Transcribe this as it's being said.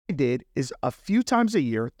did is a few times a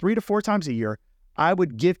year, 3 to 4 times a year, I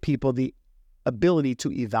would give people the ability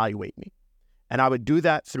to evaluate me. And I would do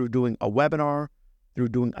that through doing a webinar, through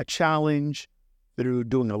doing a challenge, through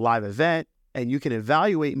doing a live event. And you can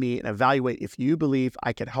evaluate me and evaluate if you believe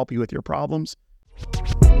I can help you with your problems.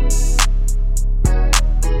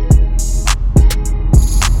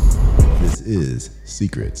 This is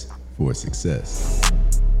Secrets for Success.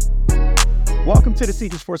 Welcome to the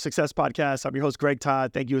Secrets for Success podcast. I'm your host, Greg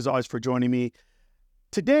Todd. Thank you as always for joining me.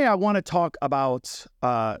 Today, I want to talk about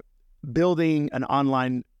building an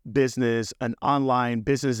online business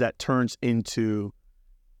that turns into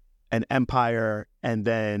an empire, and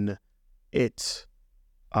then the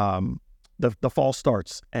fall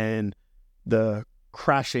starts and the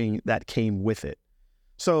crashing that came with it.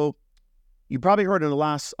 So you probably heard in the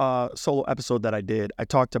last solo episode that I did, I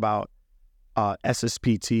talked about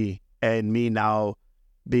SSPT and me now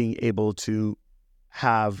being able to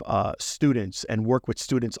have students and work with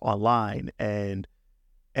students online, and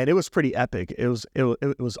it was pretty epic. It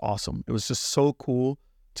was awesome. It was just so cool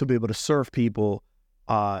to be able to serve people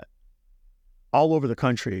all over the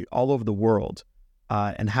country, all over the world,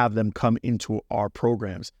 and have them come into our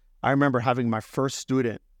programs. I remember having my first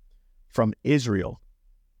student from Israel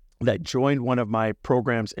that joined one of my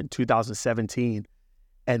programs in 2017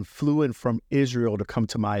 and flew in from Israel to come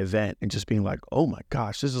to my event, and just being like, oh my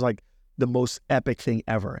gosh, this is like the most epic thing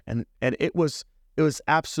ever. And it was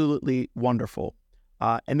absolutely wonderful.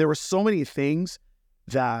 And there were so many things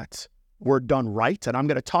that were done right. And I'm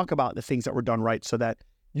going to talk about the things that were done right so that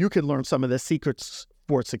you can learn some of the secrets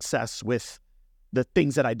for success with the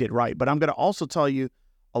things that I did right. But I'm going to also tell you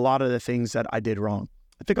a lot of the things that I did wrong.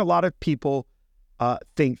 I think a lot of people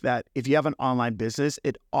think that if you have an online business,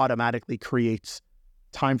 it automatically creates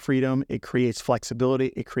time freedom, it creates flexibility,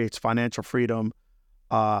 it creates financial freedom,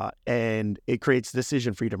 and it creates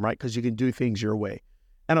decision freedom, right? Because you can do things your way.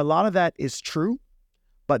 And a lot of that is true,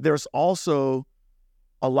 but there's also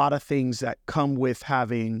a lot of things that come with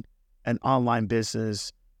having an online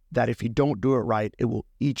business that if you don't do it right, it will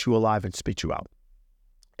eat you alive and spit you out.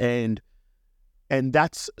 And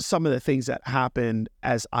that's some of the things that happened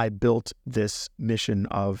as I built this mission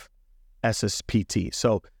of SSPT.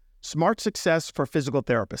 So Smart Success for Physical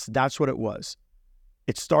Therapists, that's what it was.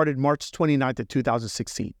 It started March 29th of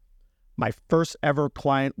 2016. My first ever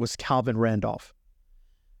client was Calvin Randolph.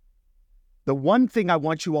 The one thing I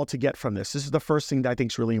want you all to get from this is the first thing that I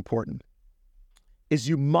think is really important, is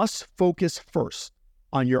you must focus first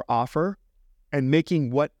on your offer and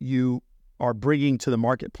making what you are bringing to the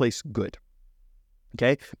marketplace good.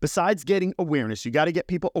 Okay? Besides getting awareness, you got to get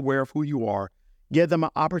people aware of who you are, give them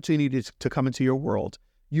an opportunity to come into your world.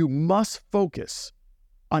 You must focus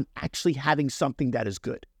on actually having something that is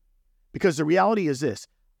good. Because the reality is this,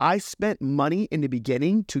 I spent money in the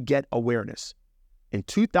beginning to get awareness. In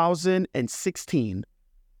 2016,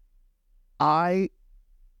 I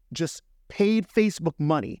just paid Facebook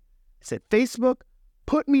money. I said, Facebook,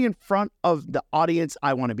 put me in front of the audience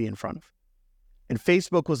I want to be in front of. And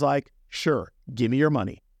Facebook was like, sure, give me your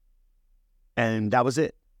money. And that was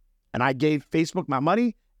it. And I gave Facebook my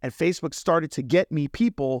money, and Facebook started to get me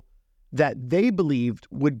people that they believed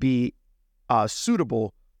would be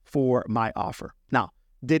suitable for my offer. Now,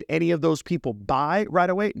 did any of those people buy right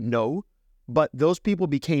away? No, but those people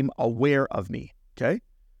became aware of me, okay?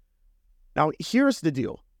 Now, here's the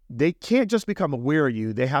deal. They can't just become aware of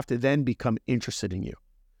you. They have to then become interested in you.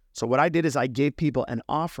 So what I did is I gave people an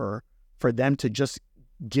offer for them to just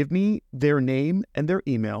give me their name and their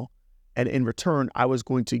email, and in return, I was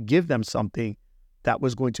going to give them something that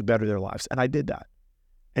was going to better their lives. And I did that.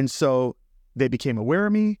 And so they became aware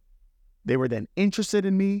of me. They were then interested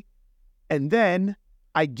in me. And then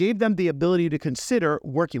I gave them the ability to consider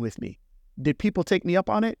working with me. Did people take me up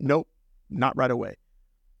on it? Nope, not right away.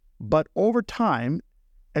 But over time,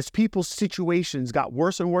 as people's situations got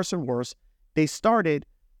worse and worse and worse, they started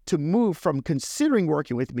to move from considering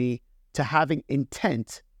working with me to having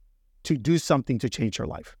intent to do something to change their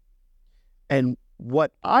life. And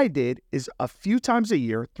what I did is a few times a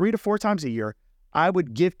year, 3 to 4 times a year, I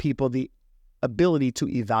would give people the ability to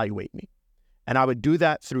evaluate me. And I would do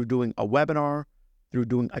that through doing a webinar, through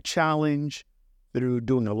doing a challenge, through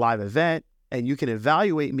doing a live event. And you can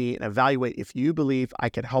evaluate me and evaluate if you believe I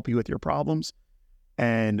can help you with your problems.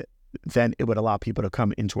 And then it would allow people to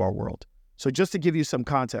come into our world. So just to give you some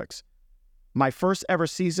context, my first ever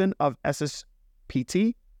season of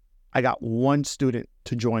SSPT, I got one student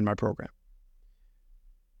to join my program.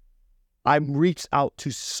 I reached out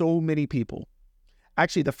to so many people.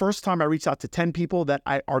 Actually, the first time I reached out to 10 people that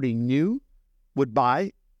I already knew would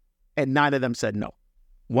buy, and 9 of them said no.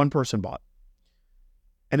 One person bought.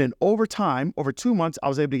 And then over time, over 2 months, I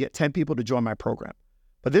was able to get 10 people to join my program.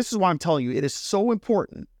 But this is why I'm telling you, it is so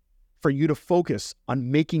important for you to focus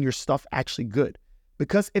on making your stuff actually good.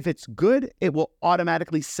 Because if it's good, it will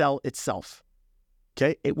automatically sell itself.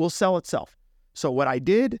 Okay? It will sell itself. So what I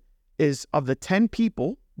did is, of the 10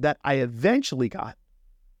 people that I eventually got,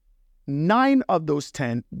 9 of those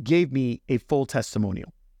 10 gave me a full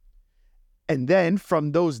testimonial. And then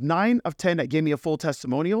from those 9 of 10 that gave me a full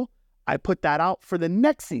testimonial, I put that out for the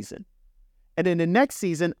next season. And in the next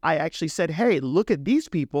season, I actually said, hey, look at these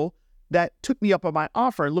people that took me up on my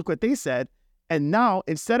offer and look what they said. And now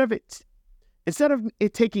instead of it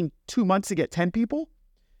taking 2 months to get 10 people,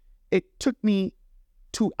 it took me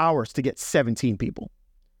 2 hours to get 17 people.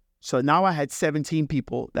 So now I had 17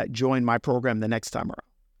 people that joined my program the next time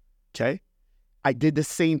around. Okay? I did the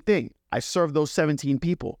same thing. I served those 17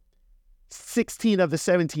 people. 16 of the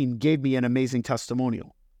 17 gave me an amazing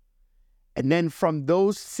testimonial. And then from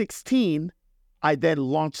those 16, I then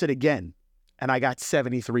launched it again, and I got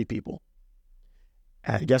 73 people.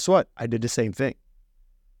 And guess what? I did the same thing.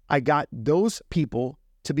 I got those people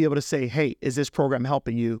to be able to say, hey, is this program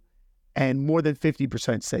helping you? And more than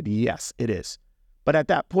 50% said, yes, it is. But at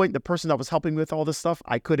that point, the person that was helping me with all this stuff,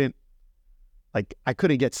 I couldn't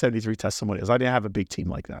get 73 testimonials. I didn't have a big team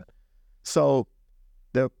like that. So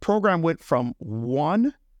the program went from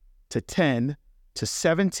 1 to 10 to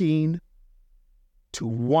 17 to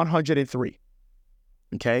 103,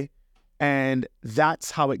 okay? And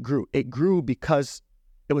that's how it grew. It grew because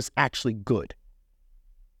it was actually good.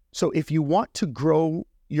 So if you want to grow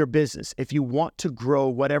your business, if you want to grow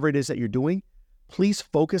whatever it is that you're doing, please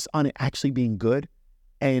focus on it actually being good,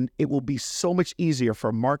 and it will be so much easier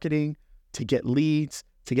for marketing, to get leads,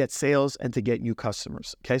 to get sales, and to get new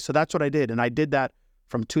customers, okay? So that's what I did, and I did that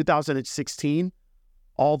from 2016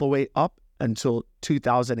 all the way up until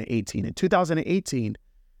 2018. In 2018,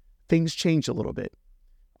 things changed a little bit.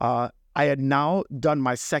 I had now done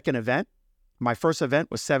my second event. My first event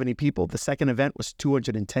was 70 people. The second event was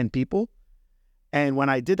 210 people. And when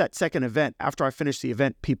I did that second event, after I finished the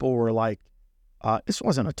event, people were like, this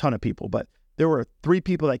wasn't a ton of people, but there were 3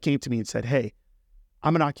 people that came to me and said, hey,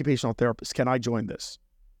 I'm an occupational therapist. Can I join this?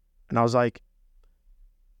 And I was like,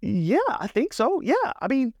 yeah, I think so. Yeah. I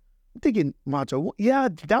mean, I'm thinking, Macho, yeah,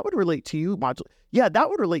 that would relate to you, Macho. Yeah, that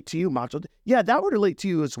would relate to you, Macho. Yeah, that would relate to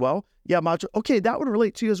you as well. Yeah, Macho. Okay, that would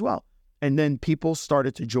relate to you as well. And then people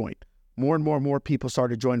started to join. More and more people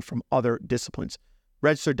started to join from other disciplines.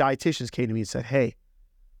 Registered dietitians came to me and said, hey,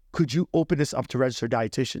 could you open this up to registered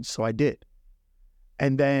dietitians? So I did.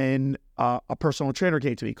 And then a personal trainer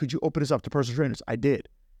came to me. Could you open this up to personal trainers? I did.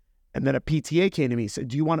 And then a PTA came to me and said,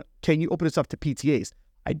 can you open this up to PTAs?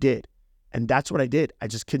 I did. And that's what I did. I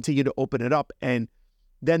just continued to open it up. And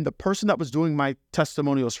then the person that was doing my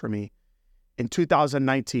testimonials for me in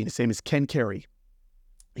 2019, his name is Ken Carey.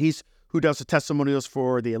 He's who does the testimonials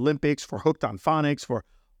for the Olympics, for Hooked on Phonics, for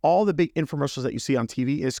all the big infomercials that you see on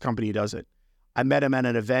TV. His company does it. I met him at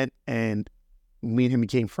an event, and me and him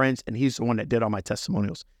became friends, and he's the one that did all my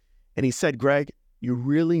testimonials. And he said, Greg, you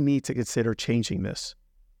really need to consider changing this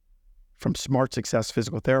from Smart Success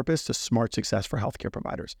Physical Therapists to Smart Success for Healthcare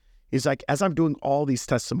Providers. He's like, as I'm doing all these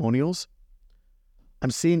testimonials,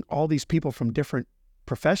 I'm seeing all these people from different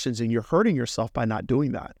professions, and you're hurting yourself by not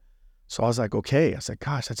doing that. So I was like, okay. I said,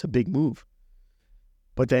 gosh, that's a big move.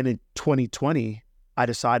 But then in 2020, I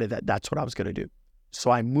decided that that's what I was going to do.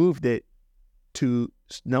 So I moved it to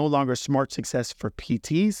no longer Smart Success for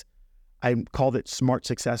PTs. I called it Smart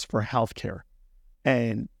Success for Healthcare.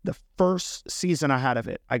 And the first season I had of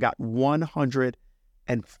it, I got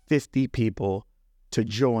 150 people to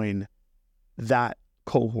join that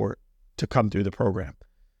cohort to come through the program.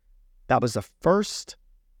 That was the first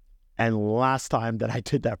and last time that I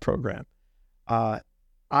did that program. I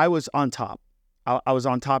was on top. I was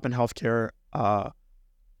on top in healthcare.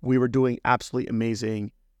 We were doing absolutely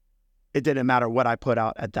amazing. It didn't matter what I put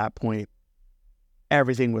out at that point.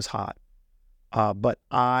 Everything was hot. But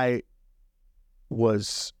I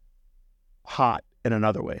was hot in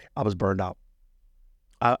another way. I was burned out.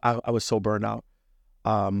 I was so burned out.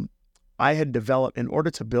 I had developed, in order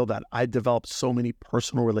to build that, I developed so many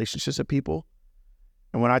personal relationships with people.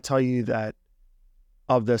 And when I tell you that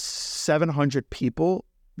of the 700 people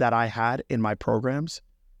that I had in my programs,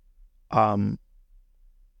 probably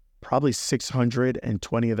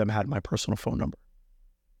 620 of them had my personal phone number.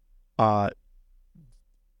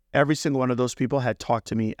 Every single one of those people had talked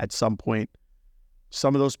to me at some point.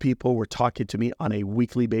 Some of those people were talking to me on a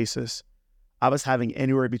weekly basis. I was having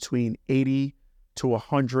anywhere between 80 to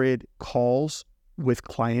 100 calls with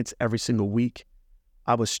clients every single week.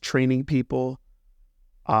 I was training people.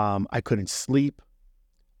 I couldn't sleep.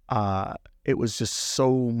 it was just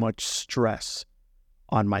so much stress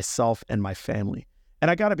on myself and my family. And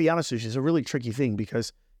I got to be honest with you, it's a really tricky thing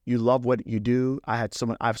because you love what you do. I have so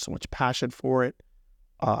much passion for it.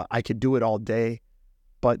 I could do it all day,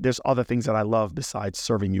 but there's other things that I love besides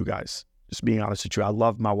serving you guys. Just being honest with you, I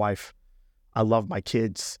love my wife. I love my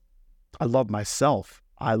kids. I love myself.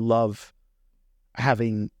 I love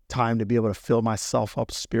having time to be able to fill myself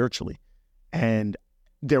up spiritually. And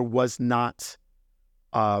there was not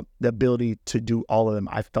the ability to do all of them.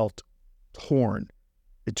 I felt torn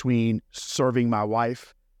between serving my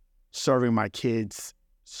wife, serving my kids,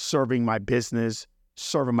 serving my business,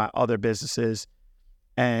 serving my other businesses.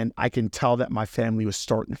 And I can tell that my family was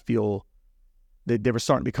starting to feel that they were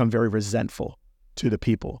starting to become very resentful to the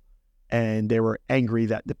people. And they were angry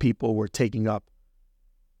that the people were taking up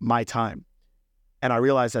my time. And I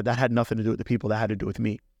realized that that had nothing to do with the people, that had to do with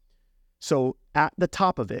me. So at the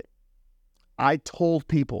top of it, I told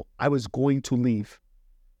people I was going to leave.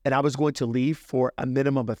 And I was going to leave for a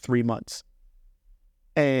minimum of 3 months.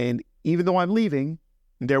 And even though I'm leaving,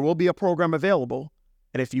 there will be a program available.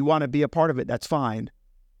 And if you want to be a part of it, that's fine.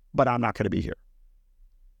 But I'm not going to be here.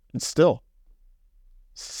 And still,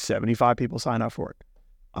 75 people signed up for it.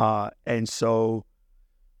 And so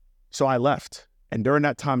I left. And during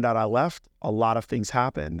that time that I left, a lot of things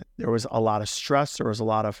happened. There was a lot of stress. There was a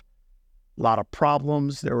lot of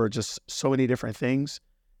problems. There were just so many different things.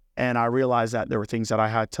 And I realized that there were things that I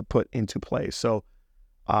had to put into place. So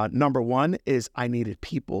number one is I needed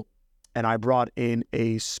people. And I brought in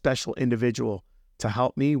a special individual to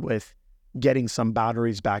help me with getting some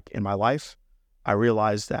boundaries back in my life. I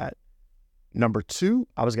realized that number two,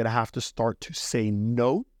 I was going to have to start to say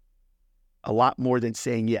no a lot more than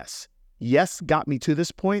saying yes. Yes got me to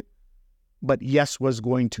this point, but yes was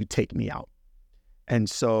going to take me out. And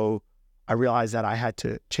so I realized that I had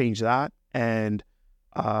to change that. And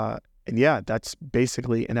yeah, that's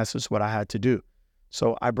basically in essence what I had to do.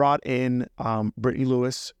 So I brought in Brittany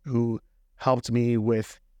Lewis, who helped me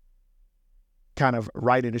with kind of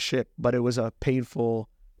righting the ship, but it was a painful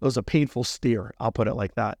steer. I'll put it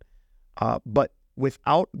like that. But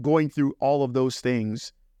without going through all of those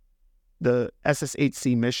things, the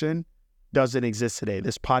SSHC mission doesn't exist today.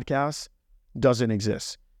 This podcast doesn't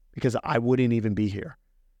exist because I wouldn't even be here.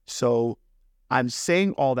 So I'm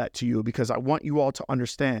saying all that to you because I want you all to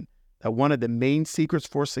understand that one of the main secrets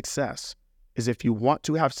for success is if you want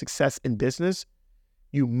to have success in business,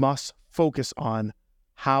 you must focus on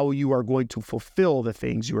how you are going to fulfill the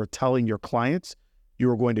things you are telling your clients you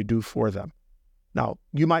are going to do for them. Now,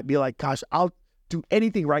 you might be like, gosh, I'll do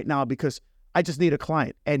anything right now because I just need a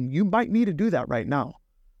client. And you might need to do that right now.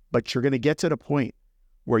 But you're going to get to the point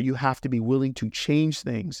where you have to be willing to change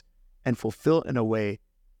things and fulfill in a way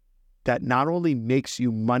that not only makes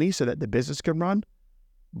you money so that the business can run,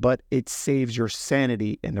 but it saves your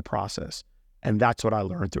sanity in the process. And that's what I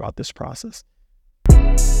learned throughout this process.